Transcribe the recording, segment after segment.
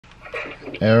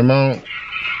And Ramon,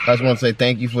 I just want to say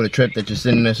thank you for the trip that you're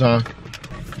sending us on.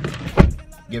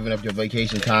 Giving up your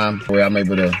vacation time where I'm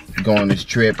able to go on this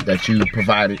trip that you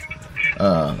provided.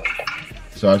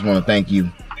 So I just want to thank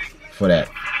you for that.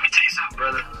 Let me tell you something,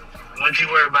 brother. Don't you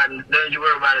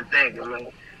worry about a thing. I mean,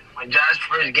 when Josh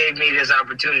first gave me this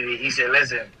opportunity, he said,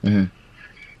 listen,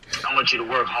 I want you to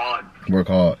work hard. Work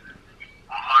hard.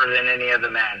 Harder than any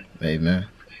other man. Amen. And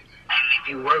if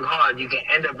you work hard, you can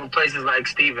end up in places like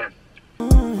Steven.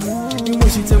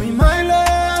 She tell me my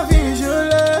love is your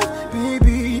love,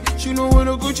 baby. She know what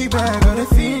a Gucci bag on a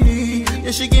Fendi.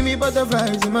 Yeah, she give me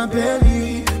butterflies in my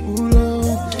belly. Ooh,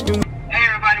 love. Hey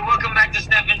everybody, welcome back to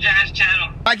Steph Jas channel.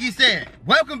 Like he said,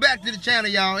 welcome back to the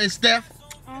channel, y'all. It's Steph.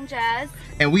 I'm Jas.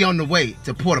 And we on the way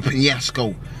to Puerto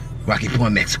Penasco, Rocky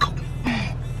Point, Mexico.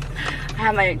 I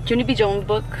have my Junie B. Jones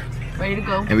book ready to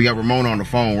go. And we got Ramon on the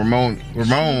phone. Ramon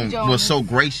was so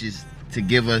gracious to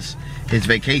give us his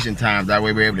vacation time. That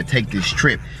way we're able to take this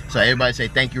trip. So everybody say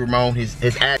thank you, Ramon. His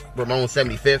at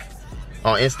Ramon75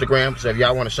 on Instagram. So if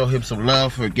y'all want to show him some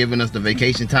love for giving us the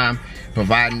vacation time,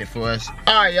 providing it for us.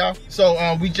 All right, y'all.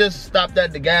 So we just stopped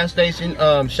at the gas station.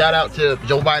 Shout out to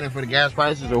Joe Biden for the gas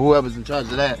prices or whoever's in charge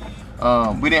of that.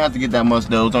 We didn't have to get that much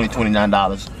though. It was only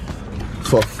 $29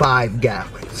 for 5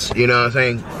 gallons. You know what I'm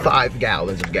saying? 5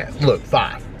 gallons of gas. Look,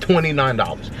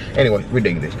 $29. Anyway,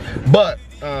 ridiculous. But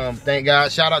thank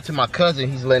God. Shout out to my cousin.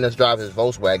 He's letting us drive his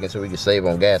Volkswagen so we can save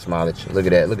on gas mileage. Look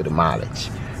at that. Look at the mileage.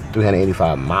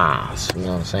 385 miles. You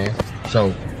know what I'm saying?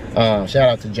 So shout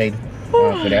out to Jaden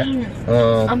for that.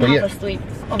 I'm half asleep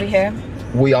over here.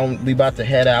 We about to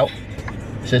head out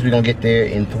since we're gonna get there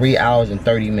in 3 hours and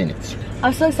 30 minutes.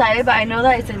 I'm so excited, but I know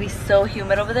that it's gonna be so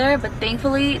humid over there. But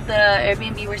thankfully, the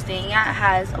Airbnb we're staying at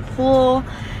has a pool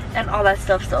and all that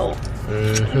stuff. So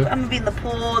I'm gonna be in the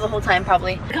pool the whole time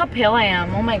probably. Look how pale I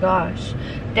am. Oh my gosh,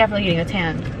 definitely getting a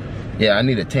tan. Yeah, I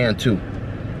need a tan too.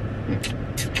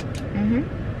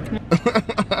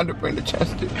 I had to bring the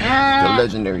chapstick, the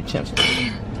legendary chapstick.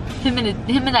 Him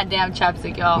and that damn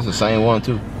chapstick, y'all. It's the same one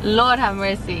too. Lord have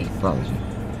mercy. Promise you.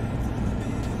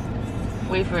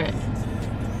 Wait for it.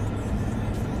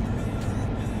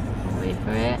 Wait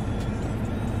for it.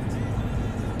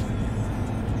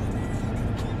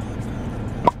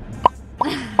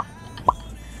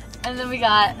 And then we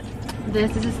got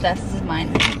this. This is Steph's. This is mine.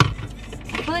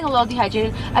 I'm feeling a little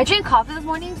dehydrated. I drank coffee this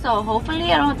morning, so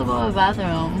hopefully I don't have to go to the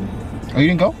bathroom. Oh, you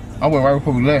didn't go? I went right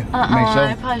before we left.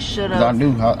 I probably should have.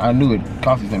 I knew it.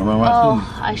 Coffee's gonna run right through me.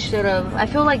 I should have. I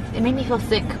feel like it made me feel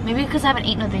sick. Maybe because I haven't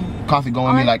eaten nothing. Coffee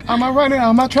going me like, I'm a runner,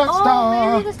 I'm a track star.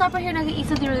 Maybe we can stop right here and I can eat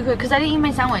something really quick. Because I didn't eat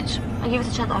my sandwich. I gave it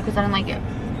to Chetla because I didn't like it.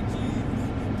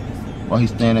 While he's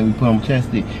standing, we put on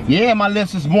chapstick. Yeah, my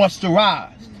lips is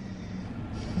moisturized.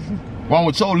 Wrong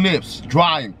with your lips,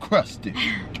 dry and crusty.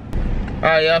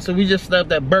 Alright, y'all, so we just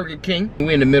slept at Burger King.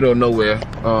 We're in the middle of nowhere.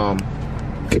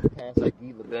 Past like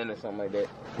Eva Ben or something like that.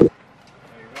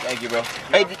 Thank you, bro.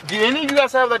 Hey, do any of you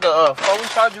guys have like a phone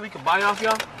charger we can buy off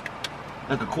y'all?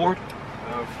 Like a cord?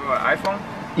 For an iPhone?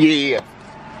 Yeah.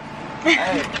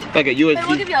 Hey. Like a USB. Then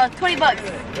we'll give y'all 20 bucks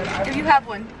if you have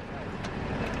one.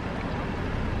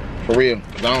 For real.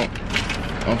 I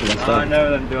don't think that's I never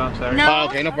them do, I'm sorry. No? Oh,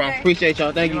 okay, no problem. Appreciate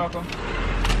y'all. Thank you. You're welcome.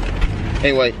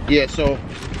 Anyway, yeah, so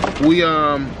we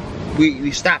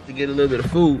stopped to get a little bit of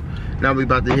food. Now we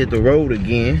about to hit the road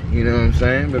again. You know what I'm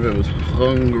saying? Baby was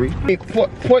hungry. Hey,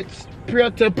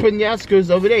 Puerto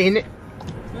Penasco's over there, ain't it?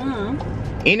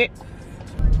 Ain't it?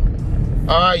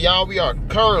 Alright, y'all, we are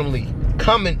currently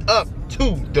coming up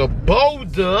to the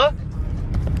border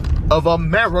of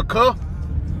America,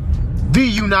 the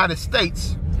United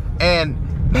States, and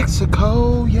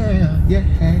Mexico. Yeah.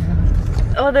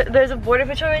 Oh, there's a border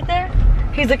patrol right there?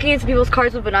 He's looking into people's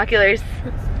cars with binoculars.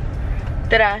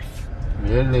 Deadass.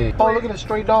 Really? Oh, look at the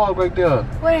stray dog right there.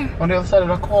 Where? On the other side of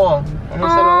the car. On the other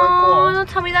side of the white car. Don't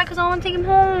tell me that because I want to take him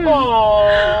home.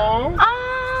 Aww.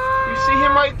 Oh. You see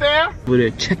him right there? Well, they're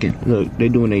checking. Look, they're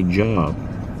doing their job.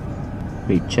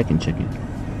 They checking.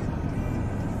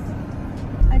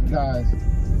 Guys,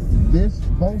 this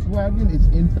Volkswagen is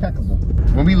impeccable.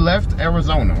 When we left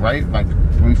Arizona, right? Like,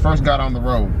 when we first got on the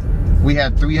road, we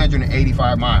had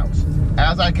 385 miles.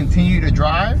 As I continued to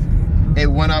drive, it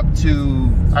went up to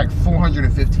like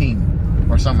 415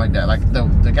 or something like that. Like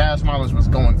the gas mileage was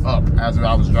going up as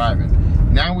I was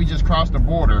driving. Now we just crossed the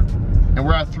border and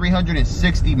we're at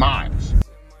 360 miles.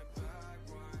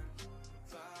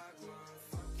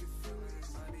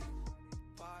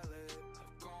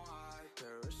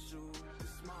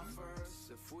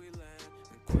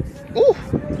 Ooh,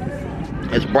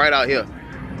 it's bright out here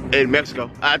in Mexico.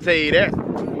 I tell you that.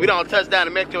 We don't touch down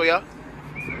in Mexico, y'all.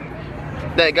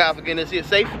 Thank God for getting us here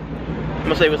safe. I'm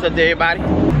gonna say what's up to everybody.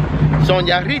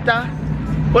 Sonia Rita.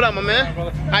 What up, my man?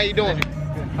 How you doing?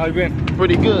 How you been?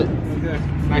 Pretty good. Okay.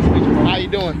 Nice to meet you, bro. How you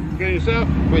doing? Good yourself?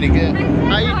 Pretty good.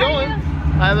 How you doing?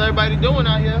 How's everybody doing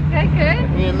out here?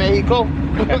 Good. We in Mexico.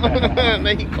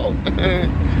 Mexico.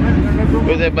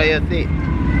 Where's everybody at there?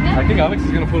 I think Alex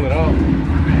is gonna pull it out.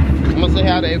 I'm gonna say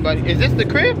hi to everybody. Is this the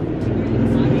crib?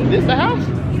 This the house?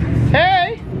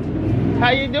 Hey, how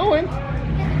you doing?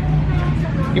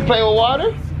 You play with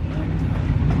water?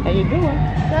 How you doing?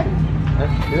 Good.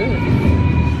 That's good.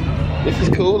 This is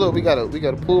cool. Look, we got a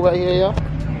pool right here, y'all.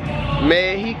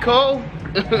 Mexico.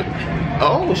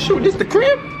 Oh shoot, this the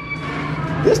crib?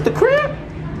 This the crib?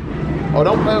 Oh,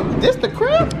 don't play. This the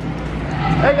crib?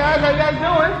 Hey guys, how you guys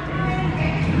doing?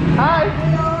 Hi.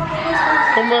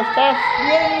 ¿Cómo estás?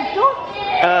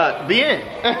 Bien.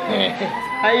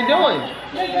 How you doing?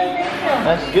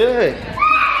 That's good.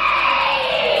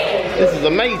 This is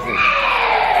amazing.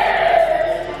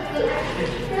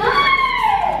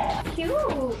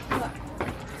 Cute.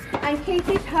 And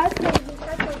Casey's husband, he's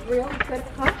such a real good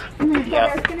cook. So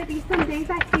there's going to be some days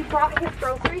that he brought his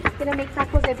groceries. He's going to make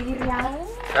tacos de birria.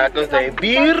 Tacos de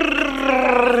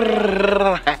birria.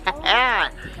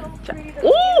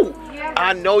 Ooh!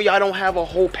 I know y'all don't have a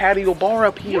whole patio bar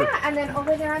up here. Yeah, and then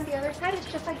over there on the other side, it's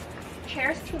just like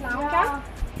chairs to lounge on.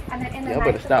 And then in the Y'all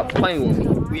better stop playing with me.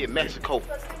 We in Mexico.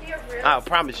 I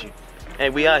promise you.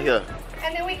 And we out here.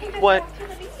 And then we can just What? walk to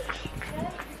the beach.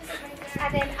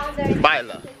 And then on the...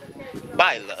 Baila.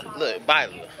 Baila. Look,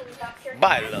 baila.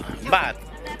 Baila. Baila.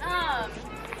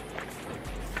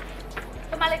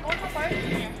 The malecón first.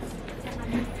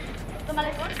 The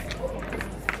malecón.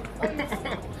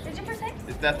 Did you forsake?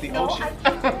 Is that the ocean?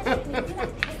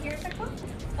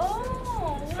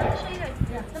 Oh, let me show you guys.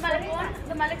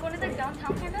 The malecón is like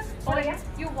downtown kind of. Oh yeah.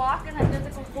 You walk and like there's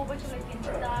like a whole bunch of like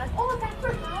tiendas. Oh, that's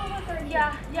where Paula was.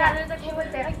 Yeah. There's like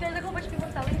there's like a whole bunch of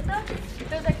people selling stuff.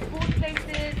 There's like food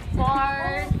places,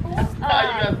 bars, a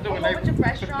whole bunch of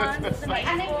restaurants. And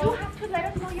then you have to let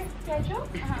us know your schedule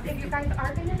if you guys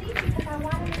are gonna leave, because I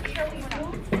want to make sure we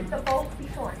move the boat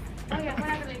before. Oh yeah, we're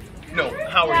not gonna leave. No,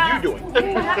 how are you doing?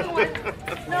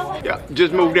 No. Yeah,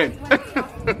 just moved in.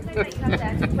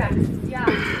 Yeah.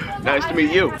 Nice to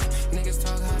meet you. Niggas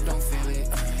talk, I don't feel it.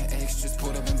 X just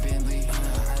pulled up in Bentley. I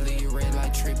leave red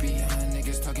like trippy.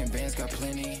 Niggas talking bands got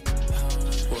plenty.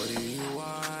 What do you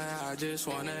want? I just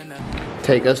wanna know.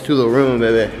 Take us to the room,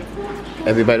 baby.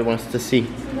 Everybody wants to see.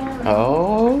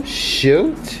 Oh,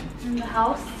 shoot. In the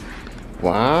house.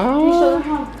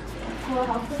 Wow.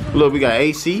 Look, we got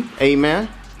AC. Amen.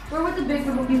 We're with the big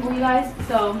group of people, you guys.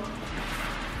 So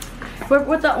we're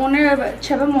with the owner of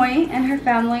Cheva Moy and her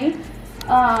family.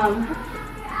 Oh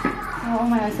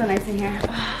my god, it's so nice in here.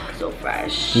 So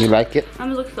fresh. You like it? I'm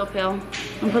gonna look so pale. I'm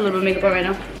gonna put a little bit of makeup on right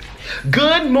now.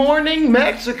 Good morning,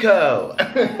 Mexico.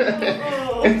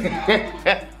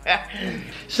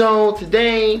 So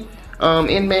today,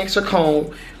 in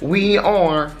Mexico, we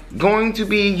are going to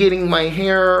be getting my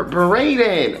hair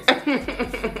braided.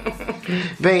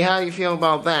 Babe, how do you feel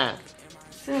about that?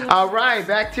 All right,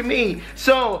 back to me.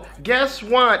 So, guess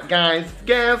what, guys?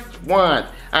 Guess what?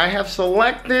 I have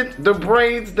selected the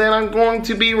braids that I'm going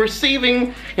to be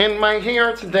receiving in my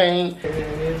hair today.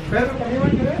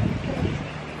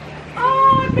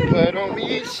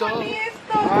 Permiso.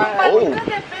 Oh,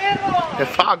 it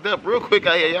fogged up real quick.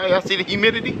 Y'all see the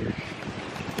humidity?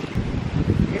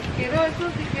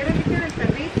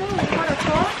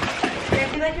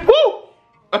 Woo!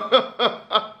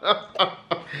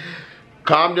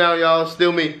 Calm down, y'all.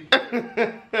 Still me.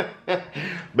 Babe,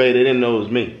 they didn't know it was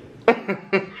me. I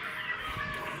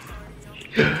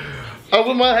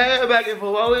put my hair back and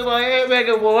forth. I whip my hair back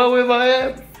and forth. I whip my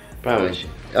hair. Promise you.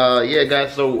 Yeah,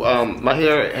 guys. So my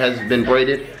hair has been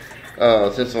braided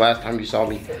since the last time you saw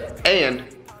me, and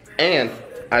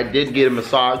I did get a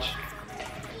massage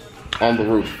on the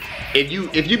roof. If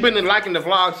you've been liking the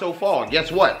vlog so far,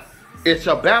 guess what? It's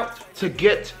about to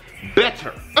get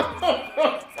better.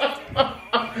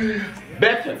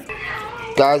 Better.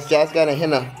 Guys, Jas got a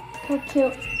henna. So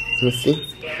cute. Let's see.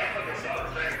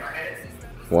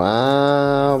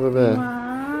 Wow, baby.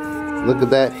 Wow. Look at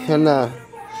that henna.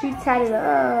 She tied it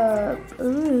up.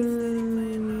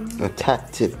 Ooh. I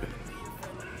tacked it.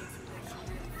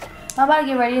 I'm about to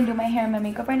get ready and do my hair and my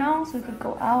makeup right now so we could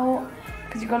go out.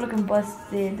 Because you're looking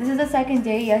busted. This is the second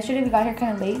day. Yesterday we got here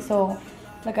kind of late, so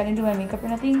like I didn't do my makeup or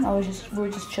nothing. We were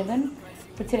just chilling.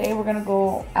 But today we're gonna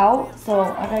go out, so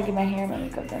I gotta get my hair and my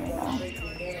makeup done right now.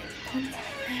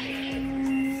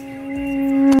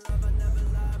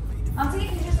 I'm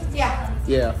taking pictures of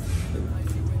Yeah.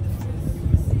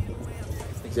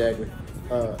 Exactly.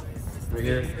 Right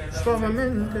here.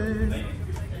 Suavemente.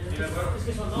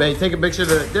 Babe, take a picture of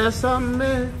the. There's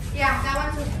something. Yeah,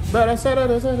 that one too. Para hacer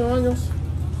esos baños.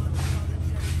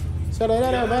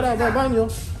 Para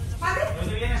baños.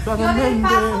 Suavemente.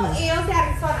 Y yo de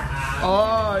Arizona.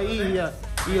 Oh,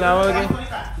 y la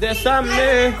otra.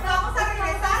 Desame. Vamos a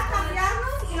regresar,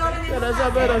 cambiarnos y luego venimos.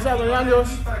 Para baños.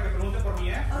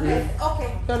 Ok.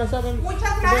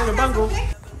 Muchas gracias. Okay.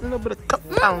 A little bit of cup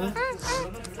pound.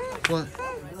 What?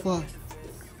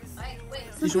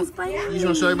 You just want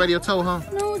to show everybody your toe, huh?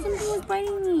 No, something was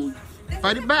biting me.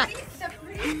 Fight it back.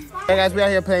 Hey guys, we out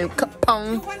here playing cup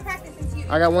pound.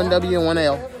 I got one W and one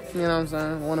L. You know what I'm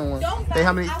saying? 1 and 1. Hey,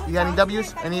 how many? You got any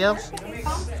W's? Any L's?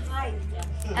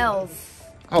 L's.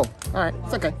 Oh, all right.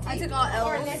 It's okay. I took all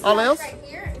L's. All L's?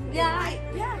 Yeah,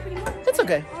 pretty much. It's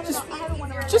okay.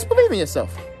 Just believe in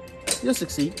yourself. You'll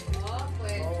succeed.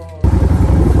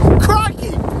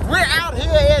 Crikey! We're out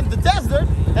here in the desert,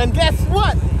 and guess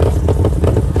what?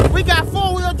 We got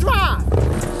 4-wheel drive.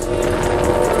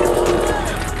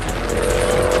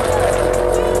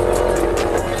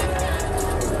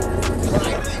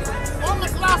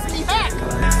 Almost lost me hat.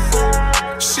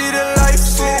 She the life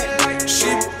shit. She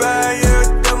bad,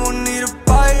 yeah, devil need a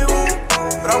Bible.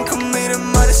 But I'm committed,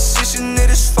 my decision, it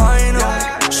is final.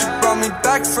 She brought me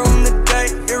back from the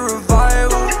dead,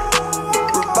 revival.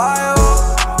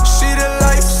 She the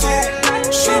life shit.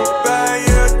 She bad,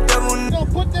 yeah, devil. We're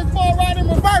gonna put this ball right in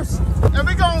reverse, and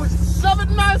we're gonna shove it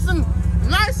nice and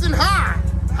high.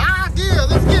 High gear,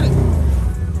 let's get it.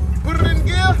 Put it in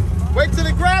gear, wait till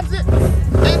it grabs it,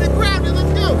 and it grabbed it,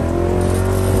 let's go.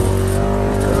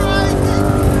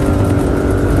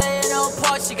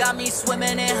 She got me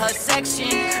swimming in her section.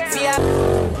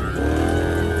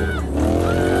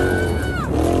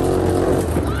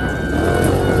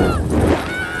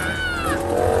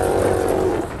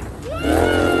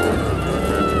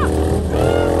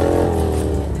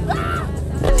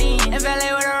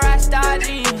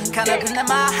 Kind of into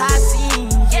my hot scene.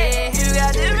 Yeah, you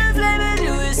got different flavors,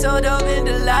 you is so dope and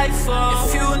delightful.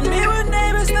 If you and me were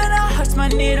neighbors, then our hearts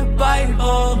might need a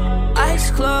Bible.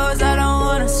 Eyes closed, I don't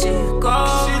wanna see you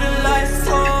go. She the life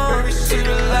for, she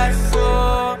the life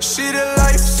for, she the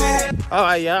life for. All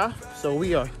right, y'all. So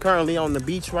we are currently on the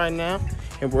beach right now,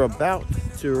 and we're about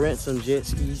to rent some jet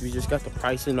skis. We just got the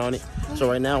pricing on it. So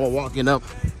right now we're walking up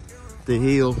the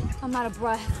hill. I'm out of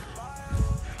breath.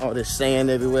 All this sand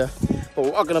everywhere. But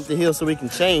we're walking up the hill so we can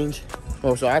change.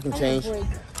 Or so I can change.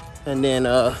 And then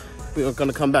we're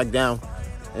gonna come back down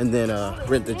and then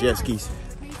rent the jet skis.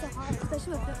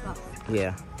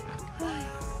 Yeah.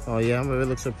 Oh yeah, it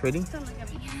looks so pretty.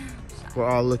 We're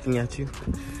all looking at you.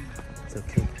 It's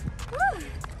okay.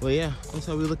 Well yeah, that's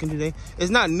how we're looking today.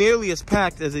 It's not nearly as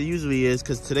packed as it usually is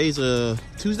because today's a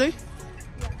Tuesday?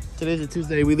 Yeah. Today's a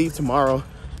Tuesday. We leave tomorrow.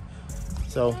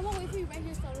 So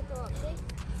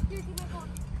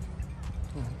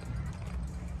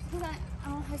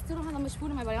I still don't have that much food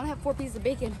in my body. I only have 4 pieces of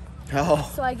bacon.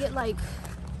 Oh. So I get like,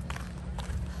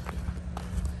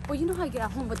 well, you know how I get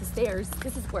at home with the stairs.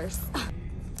 This is worse.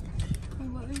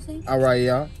 What were you saying? All right,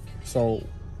 y'all. So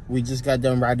we just got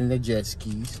done riding the jet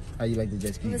skis. How you like the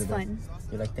jet skis? It was fun.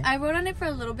 You like that? I rode on it for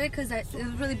a little bit because it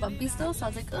was really bumpy still. So I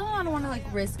was like, oh, I don't want to like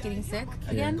risk getting sick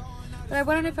again. Yeah. But I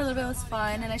rode on it for a little bit. It was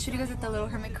fun. And I showed you guys that the little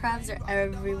hermit crabs are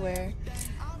everywhere.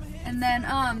 And then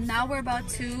now we're about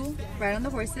to ride on the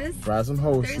horses. Ride some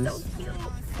horses. They're so cute.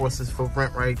 Horses for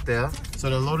rent right there. So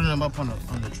they're loading them up on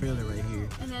the trailer right here.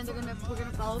 And then we're gonna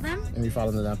follow them. And we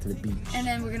follow them down to the beach. And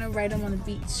then we're gonna ride them on the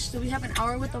beach. So we have an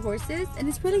hour with the horses, and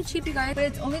it's really cheap, you guys. But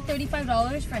it's only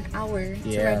 $35 for an hour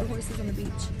to ride the horses on the beach.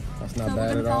 That's not bad at all. So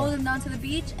we're gonna follow them down to the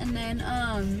beach, and then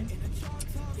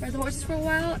ride the horses for a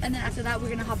while, and then after that we're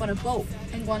gonna hop on a boat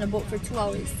and go on a boat for 2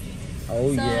 hours.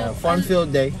 Oh so yeah,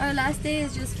 fun-filled day. Our last day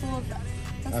is just full of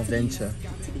adventure.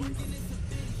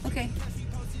 Okay.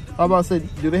 How about to say,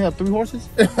 do they have 3 horses?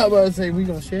 How about to say we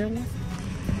gonna share one?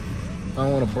 I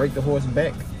don't want to break the horse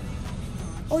back.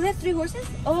 Oh, they have 3 horses?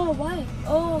 Oh, why?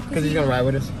 Oh, because he's gonna ride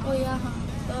with us. Oh yeah.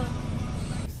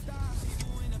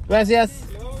 Gracias.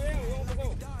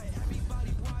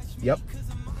 Yep.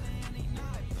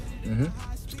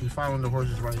 He's following the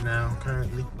horses right now,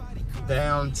 currently.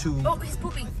 Down to. Oh, he's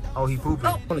pooping. Oh, he's pooping.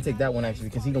 Oh. I'm gonna take that one actually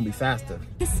because he's gonna be faster.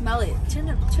 You can smell it. Turn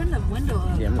the window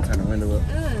up. Yeah, I'm gonna turn the window up.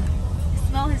 Ugh.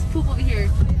 Smell his poop over here.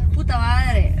 Puta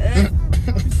madre.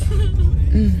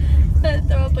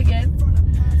 Throw up again.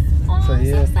 Oh, so, yeah. I'm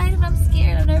so excited, but I'm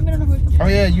scared. I've never been on a horse before. Oh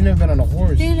yeah, you never been on a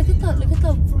horse. Dude, look at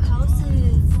the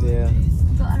houses. Yeah.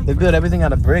 They're good. Everything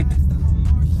out of brick.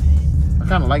 I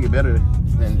kind of like it better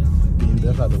than being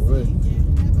built out of wood.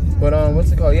 But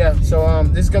what's it called? Yeah. So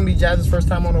this is gonna be Jazz's first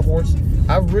time on a horse.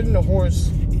 I've ridden a horse,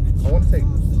 I want to say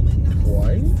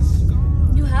twice.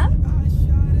 You have?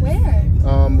 Where?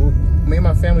 Me and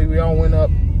my family, we all went up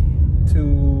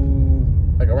to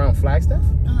like around Flagstaff,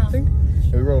 I think.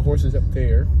 And we rode horses up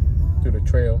there through the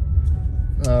trail.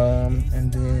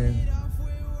 And then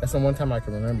that's the one time I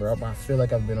can remember. I feel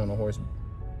like I've been on a horse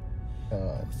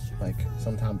like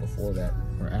sometime before that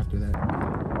or after that.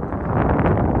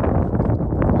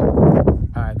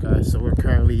 All right, guys, so we're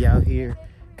currently out here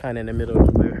kind of in the middle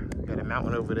of nowhere. Got a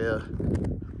mountain over there.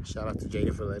 Shout out to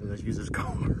Jaden for letting us use his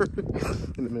car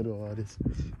in the middle of all this.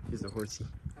 Here's the horsey.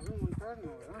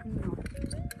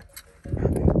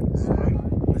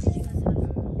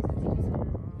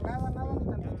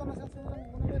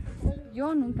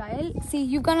 Yo nunca. See,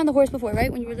 you've gone on the horse before,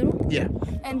 right? When you were little? Yeah.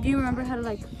 And do you remember how to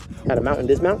like... How to mount and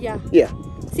dismount? Yeah. Yeah.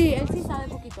 Sí, él sí sabe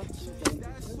poquito.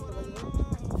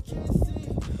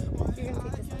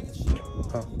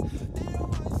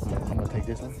 I'm gonna take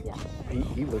this one. Yeah.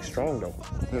 He looks strong though.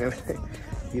 You know what I'm saying?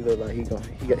 He look like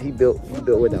he built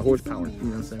with that horsepower. You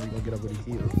know what I'm saying? We gonna get up with his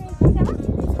heels.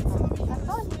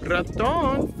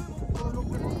 Raton.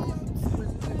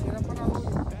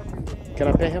 Can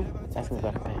I pay him? Ask him if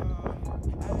I can pay him.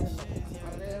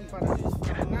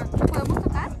 ¿Podemos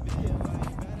tocar?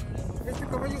 Este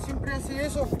caballo siempre hace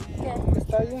eso. ¿Qué?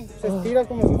 Está ahí, se estira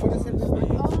como si fuera a ser de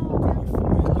baño.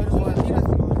 Pero se estira.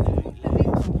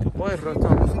 Pues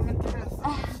ratón. Son mentiras.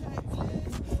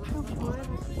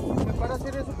 Me para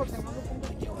hacer eso porque no lo pongo.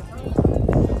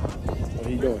 What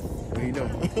are you doing? What are you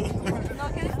doing? No,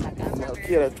 quieres tocar. No,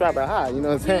 kid, trap it high. You know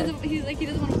what I'm saying? He's like, he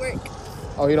doesn't want to work.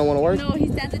 Oh, he don't want to work? No, he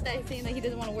stands at that saying that he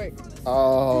doesn't want to work.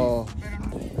 Oh.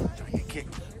 Kick.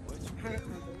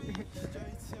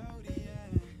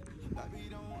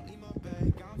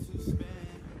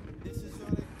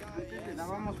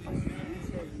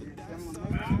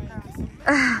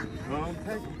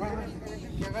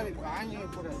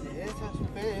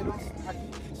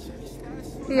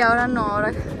 Y ahora no,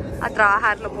 ahora a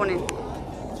trabajar lo ponen.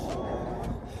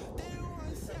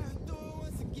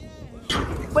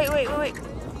 Wait.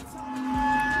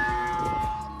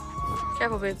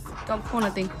 Careful, babe. Don't pull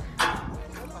nothing.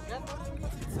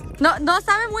 No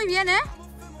sabe muy bien, ¿eh?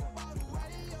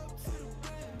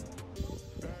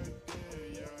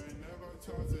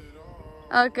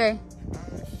 Okay.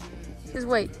 Just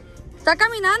wait. Está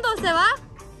caminando, ¿se va?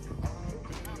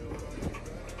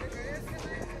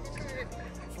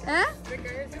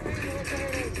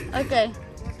 Okay.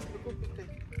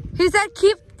 He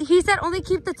said only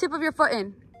keep the tip of your foot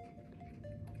in.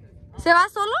 ¿Se va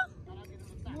solo?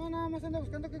 No, nada más anda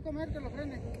buscando qué comer, que lo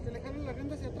frene. Que le jale la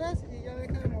rienda hacia atrás y ya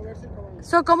deja de moverse el caballo.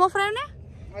 So, ¿cómo frene?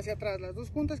 Hacia atrás, las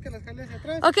dos puntas que las jale hacia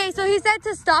atrás. Okay, so he said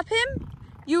to stop him,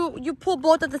 you pull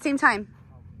both at the same time.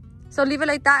 So leave it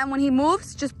like that, and when he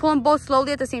moves, just pull them both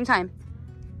slowly at the same time.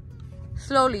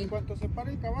 Slowly. Cuando se para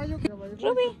el caballo,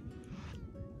 Ruby.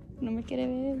 No me quiere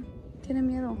ver. Tiene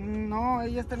miedo. No,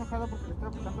 ella está enojada porque le está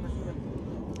apretando la silla.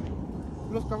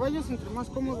 Los caballos entre más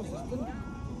cómodos estén.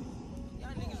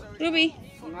 Ruby.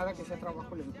 Nada que sea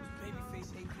trabajo le gusta.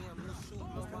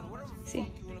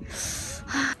 Sí.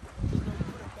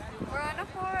 We're on a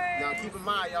horse. Now keep in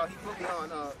mind, y'all, he put me on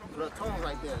Raton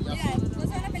right there. Yeah. ¿No se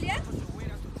van a pelear?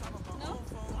 No?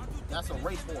 That's a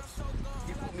race horse.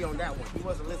 He put me on that one. He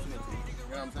wasn't listening to me.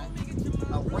 You know what I'm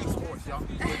saying? A race horse, y'all.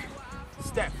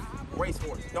 Steph, race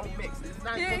horse. Don't mix. This is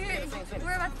not the same thing.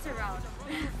 We're about to turn around.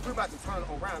 We're about to turn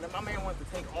around. And my man wants to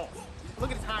take off.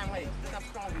 Look at his hind legs. Look how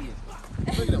strong he is.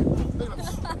 Look at him. Look at him.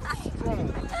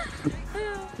 Strong.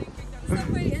 So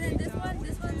pretty. And then this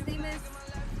one's name is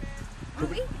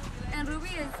Ruby. And Ruby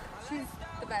she's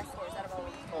the best horse out of all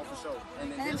of them. Oh, for sure. And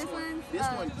then this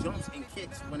one jumps and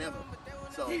kicks whenever.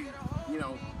 So, you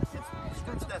know, it's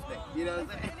street Steph thing. You know what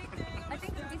I'm saying? I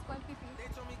think Ruby's going pee-pee.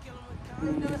 I'm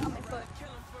gonna do it on my foot.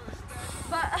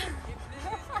 But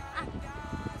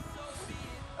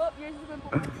oh, yours is going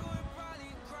poo-pee.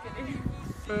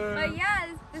 But yeah,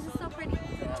 this is so pretty.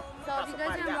 So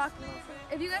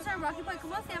if you guys are in Rocky Point,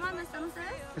 ¿cómo se llama? ¿Dónde están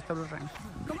ustedes? Establo Ranch.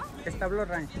 ¿Cómo? Establo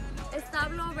Ranch.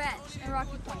 Establo Ranch in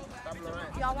Rocky Point. Establo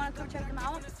Ranch. Y'all want to come check them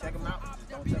out? Check them out.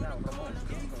 Don't check out. Come on.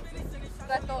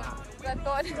 Raton.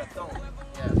 Raton.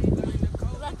 Yeah.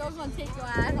 Raton's gonna take your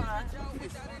ass on.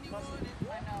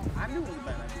 I knew it was a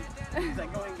bad idea. He's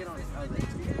like, go ahead and get on it. I was like,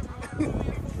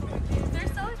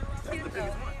 they're so cute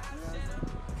though.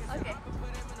 Okay.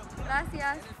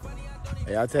 Gracias.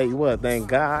 Hey, I'll tell you what, thank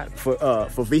God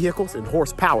for vehicles and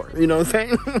horsepower. You know what I'm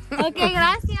saying? Okay,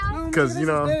 gracias. Because, you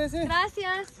know.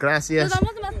 Gracias. Gracias. Nos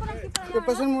vamos más por aquí para allá. Que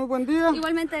pasen muy buen día.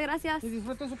 Igualmente, gracias. Y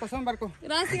disfruten su paseo en barco.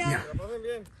 Gracias.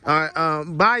 All right,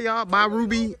 bye y'all. Bye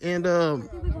Ruby and I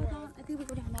think we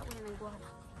go down that way and then go out.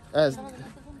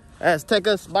 As take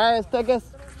us. All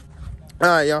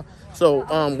right, y'all. So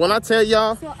when I tell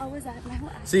y'all,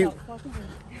 see,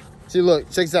 look,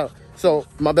 check this out. So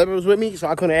my baby was with me, so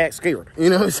I couldn't act scared. You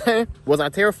know what I'm saying? Was I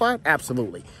terrified?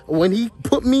 Absolutely. When he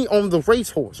put me on the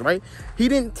racehorse, right? He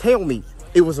didn't tell me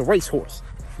it was a racehorse.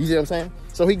 You see what I'm saying?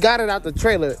 So he got it out the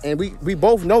trailer, and we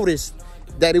both noticed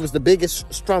that it was the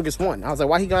biggest, strongest one. I was like,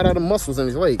 why he got all the muscles in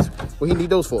his legs? What he need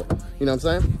those for? You know what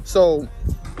I'm saying? So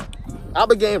I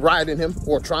began riding him,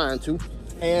 or trying to,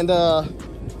 and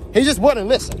he just wouldn't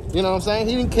listen. You know what I'm saying?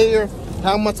 He didn't care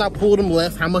how much I pulled him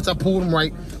left, how much I pulled him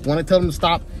right. When I told him to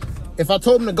stop, if I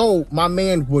told him to go, my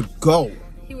man would go.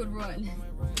 He would run.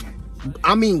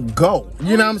 I mean, go.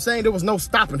 You know what I'm saying? There was no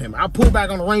stopping him. I pulled back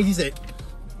on the reins. He said,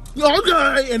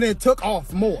 okay, and then took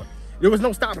off more. There was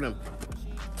no stopping him.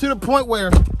 To the point where,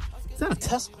 is that a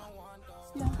Tesla?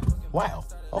 Yeah. Wow.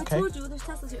 Okay. I told you, there's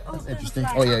Teslas here. Oh, that's interesting.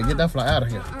 Oh yeah, get that fly out of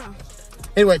here.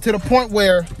 Anyway, to the point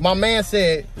where my man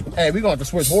said, hey, we're going to have to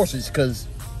switch horses because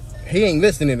he ain't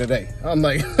listening today. I'm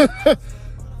like,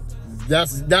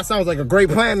 that sounds like a great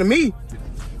plan to me.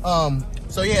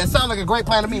 So yeah, it sounds like a great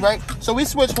plan to me, right? So we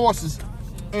switch horses,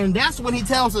 and that's when he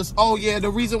tells us, oh yeah, the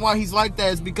reason why he's like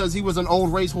that is because he was an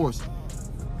old racehorse.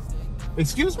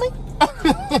 Excuse me?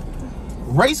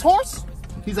 Racehorse?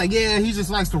 He's like, yeah, he just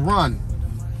likes to run.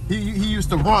 He used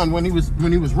to run when he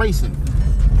was racing.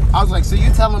 I was like, so you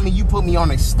telling me you put me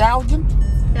on a stallion?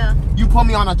 Yeah. You put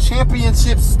me on a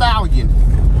championship stallion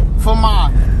for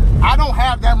I don't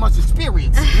have that much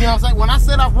experience. You know what I'm saying? When I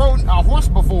said I've rode a horse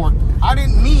before, I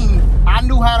didn't mean I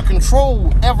knew how to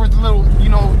control every little, you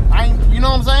know what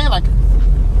I'm saying? Like,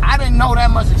 I didn't know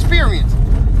that much experience.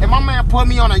 And my man put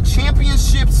me on a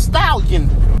championship stallion.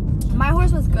 My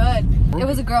horse was good. It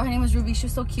was a girl. Her name was Ruby. She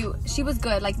was so cute. She was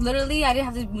good. Like, literally, I didn't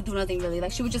have to do nothing really.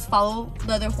 Like, she would just follow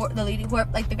the other horse, the lady horse,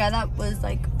 like the guy that was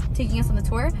like taking us on the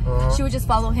tour. She would just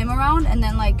follow him around, and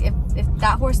then like if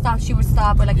that horse stopped, she would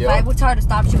stop. Or like if I would tell her to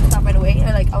stop, she would stop right away.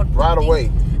 Or like I would right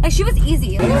away. Like, she was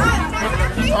easy. All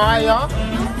right, y'all.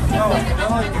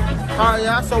 All right,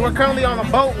 y'all. So we're currently on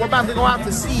a boat. We're about to go out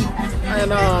to sea,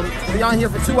 and be on here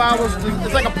for 2 hours.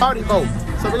 It's like a party boat.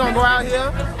 So we're gonna go out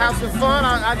here, have some fun.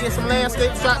 I'll get some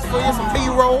landscape shots for you, some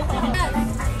B-roll.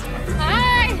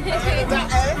 Hi.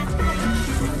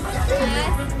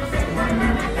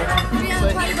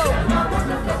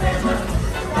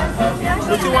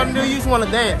 What you want to do? You just want to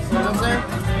dance. You know what I'm saying?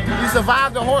 You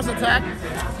survived the horse attack.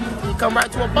 You come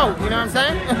right to a boat. You know what I'm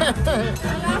saying? I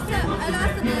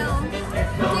lost the nail.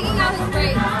 Taking out his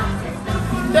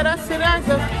brakes. Did I see that?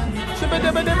 So I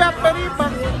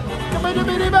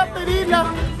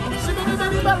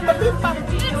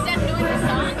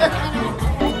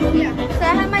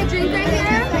have my drink right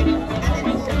here.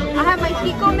 I have my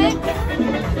Pico mix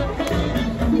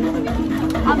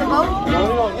on the boat.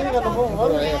 No, you ain't got the boat. You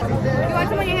want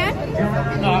some on your hand?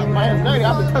 No, my hand's dirty.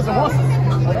 I've been touching horses.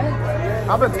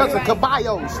 I've been touching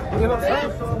caballos. You know what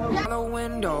I'm saying? On the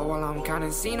window while I'm counting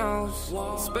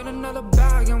Cinos. Spin another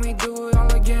bag and we do it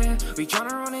all again. We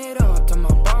tryna run it up to my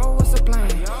ball, what's the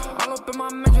plan? All up in my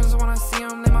mentions when I see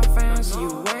them, they my fans.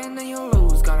 You win, then you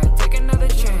lose, gotta take another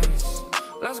chance.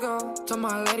 Let's go to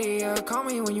my lady, yeah, call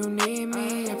me when you need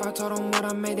me. If I told them what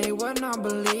I made, they would not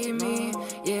believe me.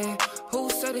 Yeah, who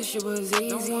said this shit was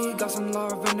easy? Got some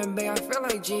love in the bay, I feel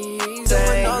like Jesus.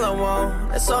 Doing all I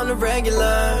want, that's on the regular.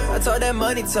 I talk that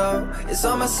money talk, it's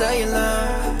on my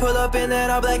cellular. Pull up in that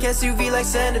all black SUV like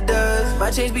Santa does. My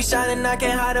chains be shining, I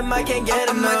can't hide them, I can't get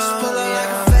enough. I might just pull up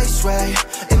like a face ray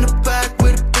in the back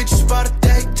with a bitch spot a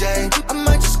day. I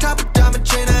might just cop a diamond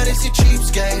chain out of your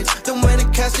cheapskates. Then when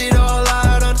it cast it all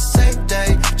out on the same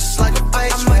day, just like a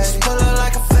face ray. I might just pull up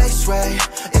like a face ray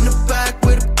in the back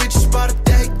with a bitch spot a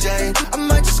day. I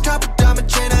might just cop a diamond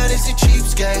chain out of your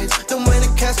cheapskates. Then when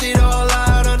it cast it all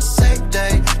out on the same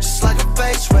day, just like a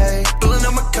face ray. Building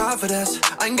up my confidence,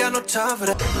 I ain't got no time for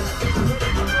that.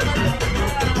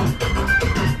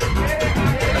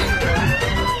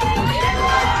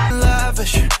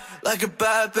 Lavish, like a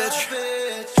bad bitch.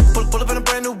 Pull up in a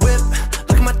brand new whip.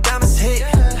 Look at my diamonds hit.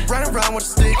 Ride around with a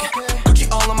stick.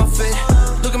 Gucci all on my feet.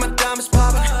 Look at my diamonds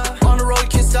popping. On the road, you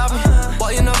can't stop me.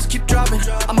 While your numbers keep dropping,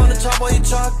 I'm on the top while you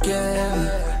talking.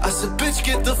 I said, bitch,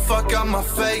 get the fuck out my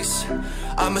face.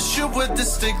 I'ma shoot with the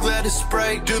stick, let it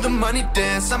spray. Do the money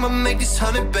dance, I'ma make these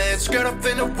 100 bands. Skirt up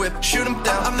in a whip, shoot them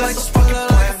down. I'm like, just fucking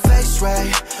like a face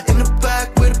ray. In the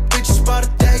back with a bitch spot a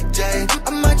day. I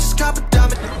might just cop a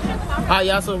diamond. Alright,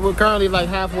 y'all, so we're currently like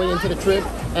halfway into the trip,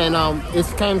 and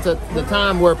it's came to the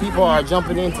time where people are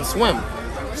jumping in to swim.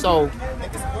 So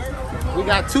we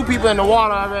got 2 people in the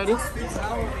water already.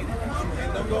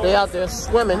 They out there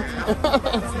swimming.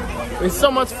 It's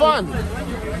so much fun.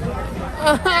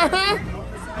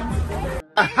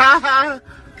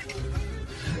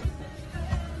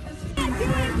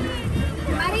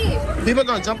 People are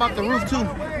gonna jump off the roof too.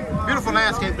 Beautiful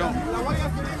landscape though.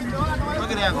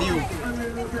 Look at that view.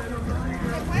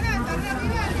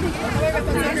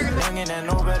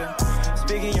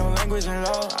 Speaking your language in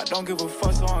law, I don't give a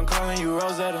fuck, so I'm calling you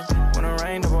Rosetta. When it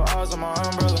rain, double R's on my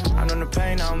umbrella. I know the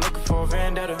pain, now I'm looking for a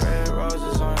vendetta. Red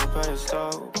roses on your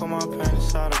pedestal. Put my pen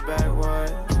inside a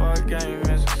backwood. Fuck game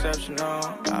is exceptional.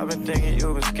 I've been thinking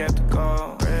you've been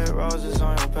skeptical. Red roses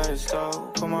on your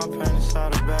pedestal. Put my pen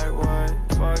inside a backwood.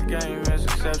 Fuck game is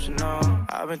exceptional.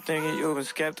 I've been thinking you've been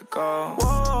skeptical.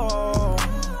 Whoa,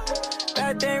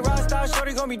 that thing rock star,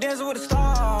 shorty gon' be dancing with the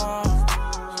stars.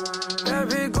 That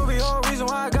big goofy whole reason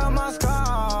why I got my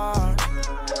scar.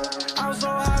 I'm so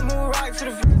high, move right to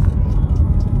the.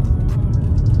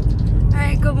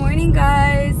 Alright, good morning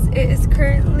guys. It is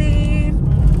currently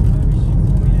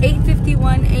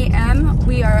 8:51 a.m.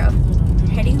 We are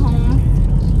heading home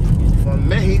from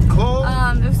Mexico.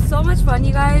 It was so much fun,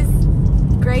 you guys.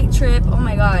 Great trip. Oh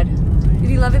my god. Did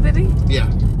you love it, baby? Yeah.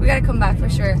 We gotta come back for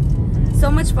sure. So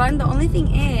much fun. The only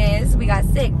thing is we got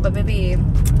sick, but baby,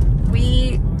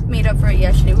 we made up for it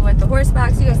yesterday. We went to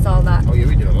horseback, so you guys saw that. Oh yeah,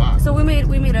 we did a lot. So we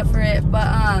made up for it, but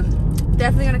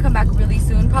definitely gonna come back really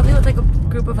soon. Probably with like a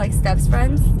group of like Steph's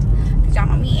friends. Cause y'all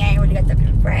know me, I already got the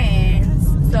friends.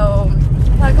 So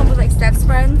probably come with like Steph's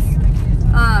friends.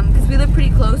 Cause we live pretty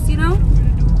close, you know.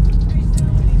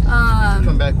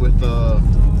 Come back with the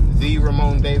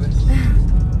Ramon Davis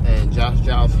and Steph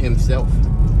Jas himself,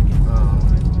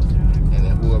 and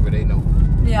then whoever they know.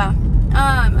 Yeah.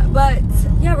 But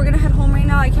yeah, we're gonna head home right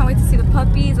now. I can't wait to see the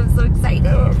puppies. I'm so excited.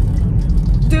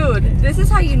 Dude, this is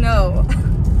how you know.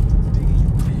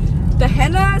 The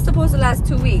henna is supposed to last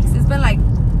 2 weeks. It's been like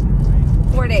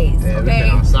 4 days, yeah, okay? We've been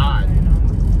outside.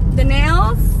 The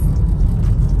nails,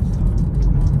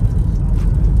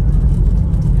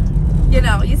 you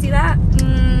know, you see that?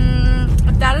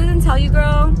 If that doesn't tell you,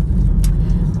 girl,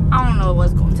 I don't know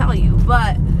what's gonna tell you.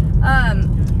 But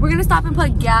we're gonna stop and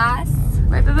put gas,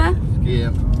 right, baby?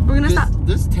 Yeah. We're gonna stop.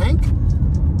 This tank,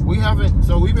 we haven't.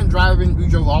 So we've been driving. We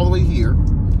drove all the way here.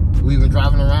 We've been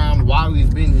driving around while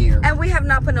we've been here, and we have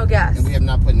not put no gas. And we have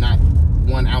not put not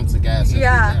 1 ounce of gas since we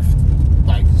left.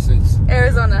 Like since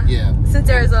Arizona. Yeah. Since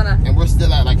Arizona. And we're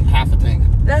still at like half a tank.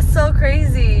 That's so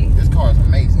crazy. This car is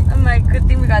amazing. I'm like, good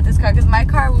thing we got this car, because my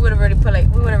car we would have already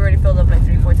filled up like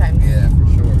 3-4 times. Yeah, for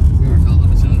sure. We were filled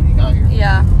up as soon as we got here.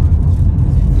 Yeah.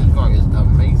 This car is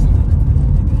amazing.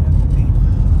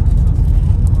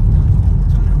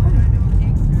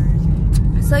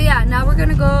 So yeah, now we're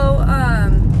gonna go.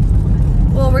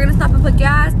 Well, we're gonna stop and put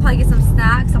gas. Probably get some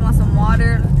snacks. I want some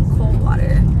water, cold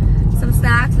water, some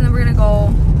snacks, and then we're gonna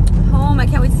go home. I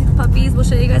can't wait to see the puppies. We'll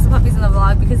show you guys the puppies in the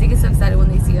vlog because they get so excited when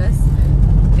they see us.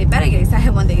 They better get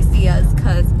excited when they see us,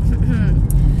 cause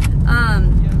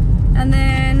and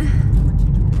then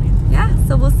yeah,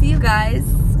 so we'll see you guys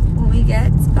when we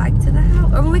get back to the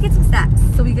house, or when we get some snacks,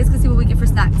 so you guys can see what we get for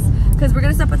snacks. Cause we're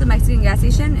gonna stop at the Mexican gas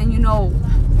station, and you know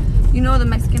the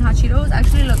Mexican hot Cheetos.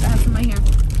 Actually, look, I have some right here.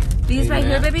 These right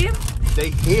here, baby.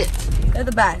 They hit. They're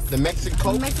the best. The Mexican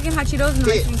Coke. The Mexican hot Cheetos and the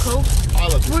Mexican Coke.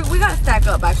 All of them. We gotta stack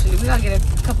up, actually. We gotta get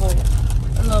a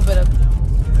little bit of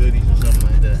goodies or something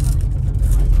like that.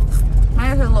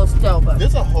 Mine's a little still, but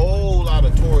there's a whole lot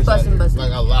of tourists out here.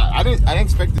 Like a lot. I didn't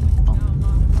expect it.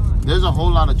 There's a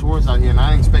whole lot of tourists out here, and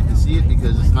I didn't expect to see it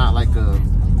because it's not like a.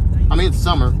 I mean, it's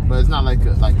summer, but it's not like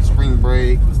a spring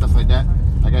break and stuff like that.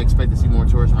 Like I expect to see more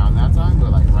tourists around that time,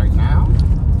 but like right now,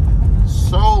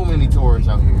 so many tourists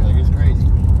out here. Like it's crazy.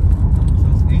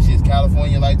 You see, it's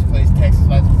California lights a place, Texas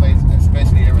lights a place,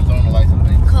 especially Arizona lights a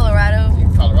place. Colorado,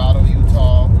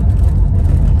 Utah,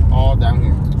 all down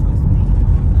here.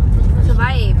 It's a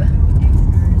vibe.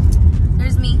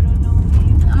 There's me.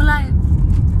 I'm alive.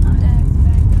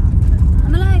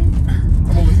 I'm alive.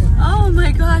 Come over here. Oh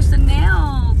my gosh, the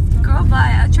nails. Girl,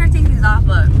 bye. I tried to take these off,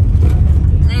 but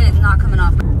it's not coming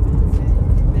off.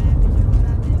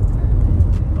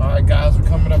 Alright guys, we're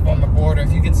coming up on the border.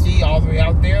 If you can see all the way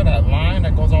out there, that line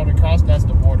that goes all the way across, that's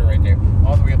the border right there.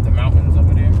 All the way up the mountains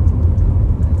over there.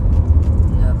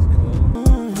 That's cool.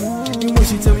 And when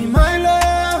she tell me my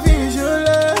love is your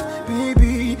love,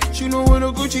 baby, she know what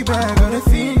a Gucci bag on a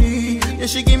Fendi. Yeah,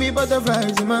 she give me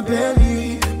butterflies in my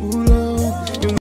belly.